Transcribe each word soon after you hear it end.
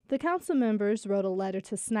The council members wrote a letter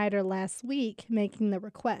to Snyder last week making the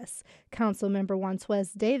request. Councilmember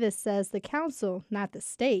Wantwez Davis says the council, not the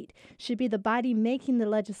state, should be the body making the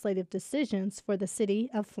legislative decisions for the city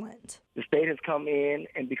of Flint. The state has come in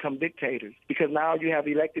and become dictators because now you have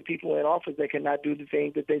elected people in office that cannot do the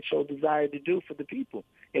things that they so desire to do for the people,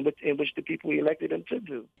 in which the people elected them to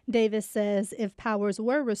do. Davis says if powers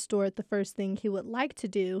were restored, the first thing he would like to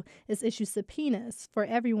do is issue subpoenas for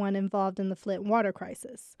everyone involved in the Flint water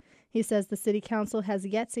crisis. He says the city council has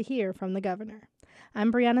yet to hear from the governor.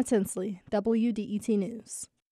 I'm Brianna Tinsley, WDET News.